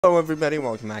Hello everybody,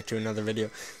 welcome back to another video.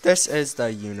 This is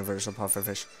the Universal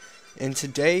Pufferfish, and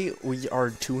today we are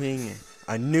doing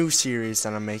a new series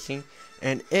that I'm making,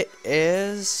 and it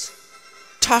is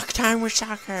Talk Time with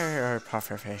Soccer, or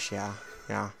Pufferfish,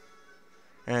 yeah.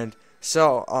 And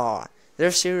so,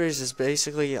 this series is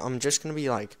basically, I'm just gonna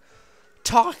be like,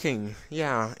 talking,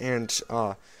 yeah, and,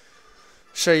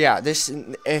 so yeah,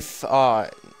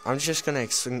 I'm just gonna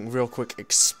real quick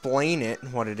explain it,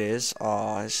 what it is.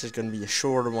 This is gonna be a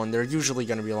shorter one. They're usually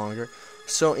gonna be longer.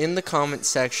 So in the comment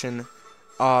section,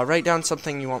 write down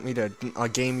something you want me to, a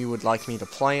game you would like me to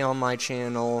play on my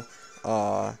channel,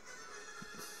 or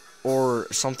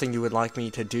something you would like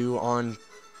me to do on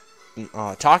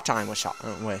Talk Time with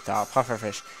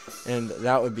Pufferfish, and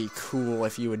that would be cool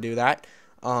if you would do that.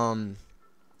 Yeah.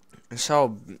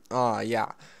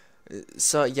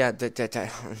 So yeah,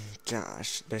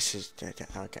 gosh, this is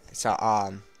okay.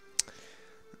 So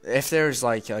if there's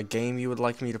like a game you would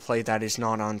like me to play that is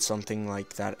not on something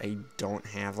like that I don't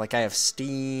have, like I have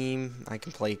Steam, I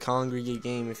can play a Congregate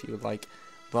game if you would like.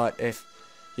 But if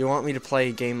you want me to play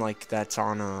a game like that's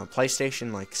on a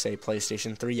PlayStation, like say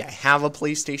PlayStation 3, I have a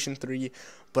PlayStation 3,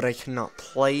 but I cannot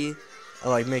play,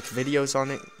 like make videos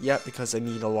on it yet because I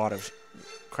need a lot of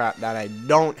crap that I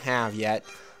don't have yet.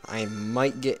 I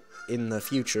might get in the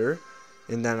future,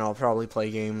 and then I'll probably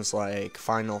play games like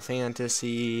Final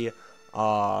Fantasy,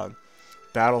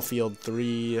 Battlefield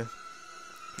 3,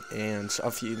 and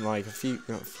a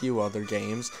few other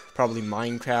games. Probably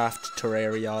Minecraft,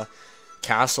 Terraria,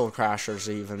 Castle Crashers,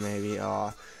 even maybe.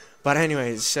 But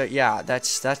anyways, so yeah,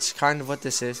 that's kind of what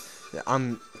this is.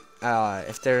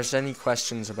 If there's any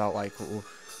questions about like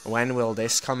when will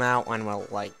this come out, when will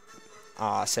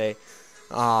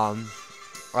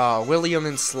William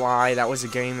and Sly, that was a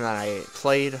game that I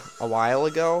played a while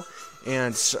ago,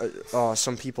 and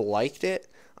some people liked it.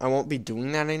 I won't be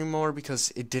doing that anymore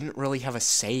because it didn't really have a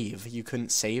save. You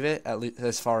couldn't save it, at least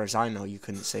as far as I know, you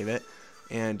couldn't save it.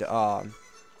 And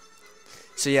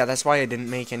so yeah, that's why I didn't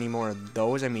make any more of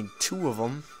those. I made 2 of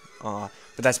them, but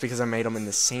that's because I made them in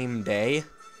the same day,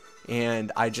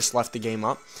 and I just left the game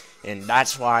up, and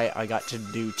that's why I got to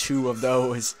do 2 of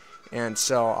those. And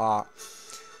so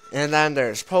and then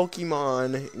there's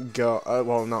Pokemon Go.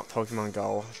 Well, not Pokemon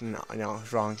Go. No,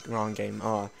 wrong game.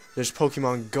 There's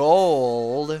Pokemon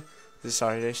Gold.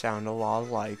 Sorry, they sound a lot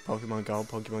like Pokemon Go,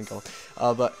 Pokemon Gold.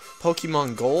 But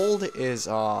Pokemon Gold is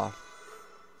a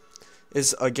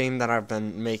game that I've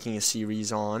been making a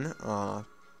series on.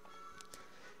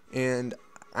 And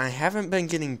I haven't been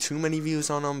getting too many views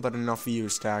on them, but enough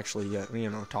views to actually get,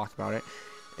 talk about it.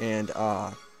 And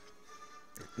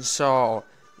so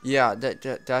yeah,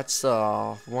 that's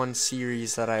one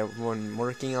series that I've been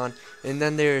working on. And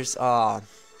then there's the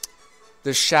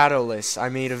Shadowless. I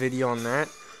made a video on that.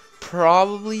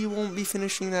 Probably won't be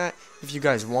finishing that. If you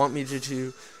guys want me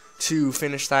to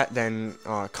finish that, then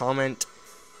comment.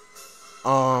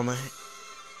 And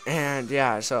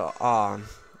yeah, so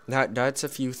that's a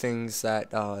few things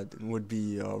that would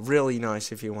be really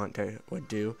nice if you would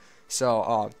do.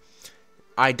 So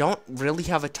I don't really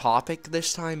have a topic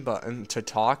this time, but to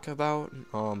talk about.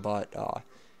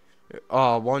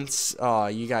 Once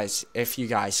if you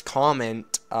guys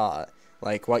comment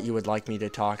like what you would like me to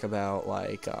talk about,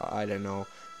 like I don't know,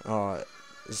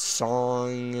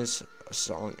 song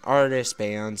artists,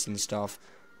 bands, and stuff.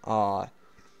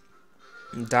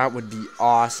 That would be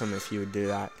awesome if you would do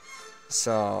that.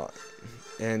 So,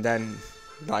 and then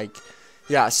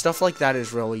yeah, stuff like that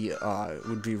is really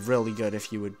would be really good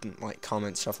if you would like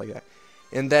comment stuff like that.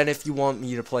 And then if you want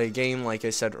me to play a game, like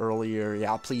I said earlier,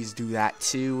 yeah, please do that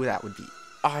too. That would be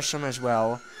awesome as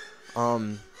well.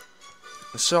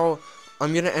 So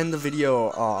I'm gonna end the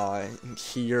video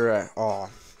here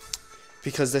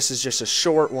because this is just a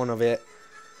short one of it.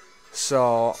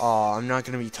 So I'm not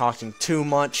gonna be talking too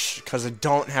much because I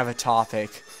don't have a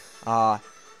topic.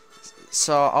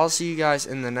 So I'll see you guys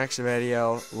in the next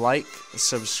video. Like,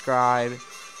 subscribe,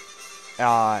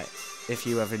 if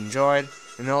you have enjoyed,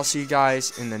 and I'll see you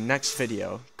guys in the next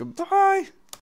video. Goodbye!